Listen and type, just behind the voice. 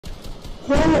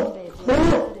Here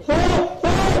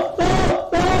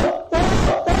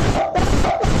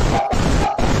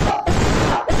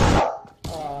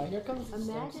comes the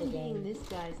Imagine being this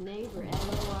guy's neighbor.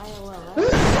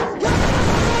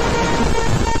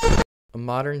 A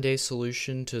modern-day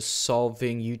solution to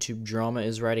solving YouTube drama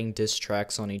is writing diss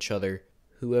tracks on each other.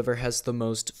 Whoever has the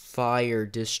most fire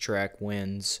diss track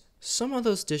wins. Some of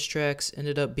those diss tracks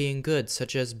ended up being good,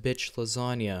 such as Bitch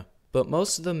Lasagna. But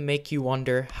most of them make you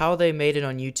wonder how they made it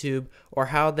on YouTube, or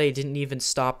how they didn't even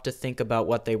stop to think about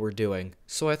what they were doing.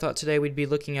 So I thought today we'd be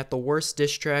looking at the worst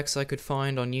diss tracks I could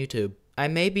find on YouTube. I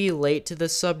may be late to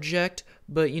this subject,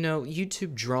 but you know,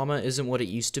 YouTube drama isn't what it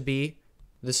used to be.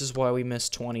 This is why we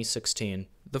missed 2016.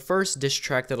 The first diss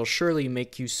track that'll surely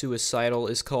make you suicidal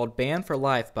is called Banned for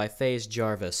Life by FaZe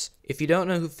Jarvis. If you don't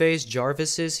know who FaZe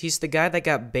Jarvis is, he's the guy that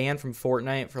got banned from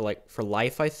Fortnite for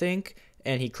life, I think,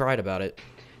 and he cried about it.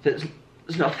 There's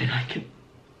nothing I can...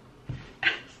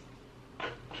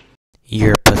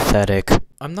 You're pathetic.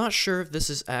 I'm not sure if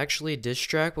this is actually a diss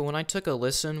track, but when I took a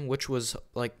listen, which was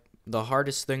like the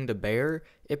hardest thing to bear,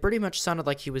 it pretty much sounded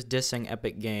like he was dissing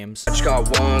Epic Games. Just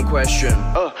got one question,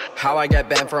 how I get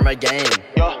banned from a game?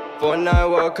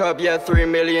 Fortnite World Cup, yeah, $3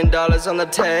 million on the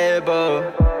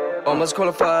table, almost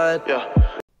qualified.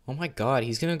 Oh my god,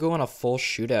 he's gonna go on a full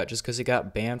shootout just because he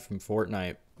got banned from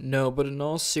Fortnite. No, but in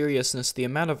all seriousness, the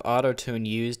amount of autotune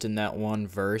used in that one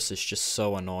verse is just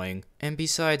so annoying. And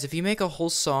besides, if you make a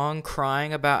whole song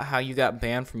crying about how you got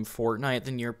banned from Fortnite,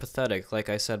 then you're pathetic, like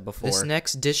I said before. This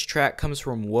next diss track comes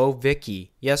from Whoa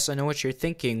Vicky. Yes, I know what you're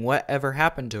thinking, what ever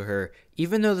happened to her?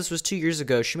 Even though this was 2 years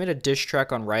ago, she made a diss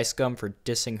track on Rice Gum for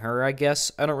dissing her, I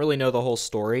guess. I don't really know the whole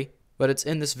story, but it's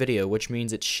in this video, which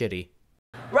means it's shitty.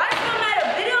 Rice Gum made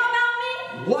a video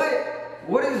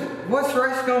about me? What's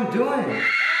Rice Gum doing?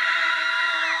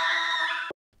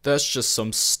 That's just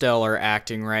some stellar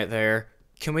acting right there.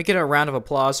 Can we get a round of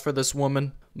applause for this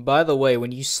woman? By the way,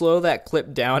 when you slow that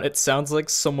clip down, it sounds like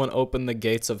someone opened the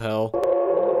gates of hell.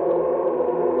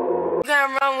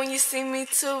 Gonna run when you see me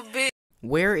too, bitch.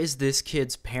 Where is this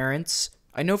kid's parents?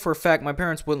 I know for a fact my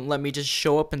parents wouldn't let me just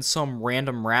show up in some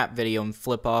random rap video and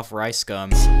flip off Rice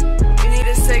Gum. You need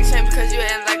a section because you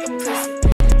act like a pussy.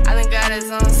 I done got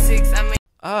his own 6,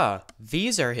 Ah,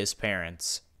 these are his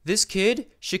parents. This kid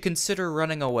should consider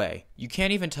running away. You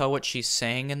can't even tell what she's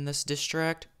saying in this diss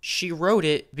track. She wrote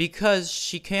it because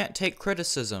she can't take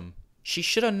criticism. She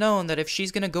should have known that if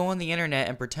she's gonna go on the internet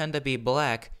and pretend to be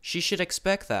black, she should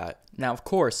expect that. Now, of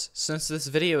course, since this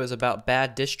video is about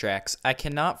bad diss tracks, I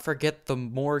cannot forget the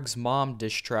Morg's mom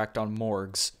diss track on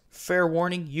Morgs. Fair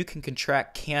warning, you can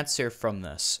contract cancer from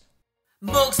this.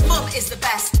 Morg's mum is the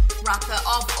best rapper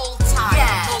of all time.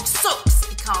 Yeah. Morg sucks,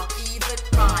 he can't even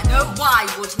rhyme. No, why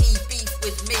would he beef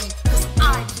with me? Cause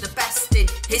I'm the best in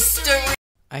history.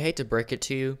 I hate to break it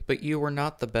to you, but you were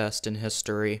not the best in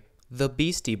history. The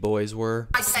Beastie Boys were.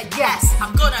 I said yes,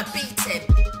 I'm gonna beat him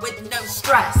with no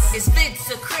stress. His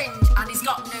vids are cringe and he's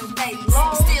got no mates.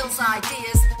 He steals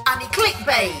ideas and he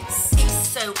clickbaits. He's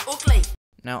so ugly.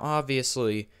 Now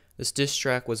obviously, this diss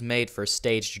track was made for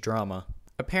staged drama.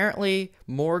 Apparently,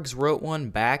 Morgs wrote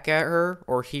one back at her,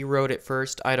 or he wrote it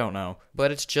first, I don't know. But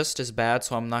it's just as bad,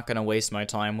 so I'm not gonna waste my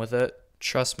time with it.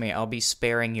 Trust me, I'll be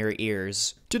sparing your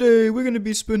ears. Today, we're gonna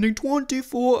be spending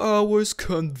 24 hours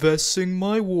confessing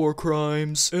my war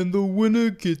crimes, and the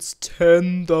winner gets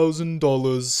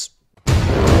 $10,000.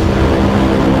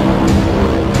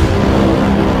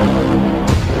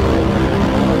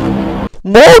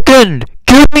 Morgan!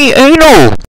 Give me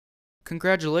anal!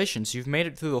 Congratulations, you've made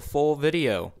it through the full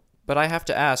video. But I have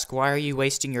to ask, why are you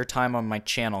wasting your time on my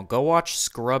channel? Go watch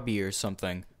Scrubby or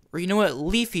something. Or you know what,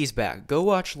 Leafy's back. Go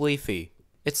watch Leafy.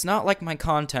 It's not like my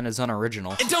content is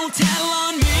unoriginal. Don't tell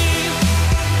on me!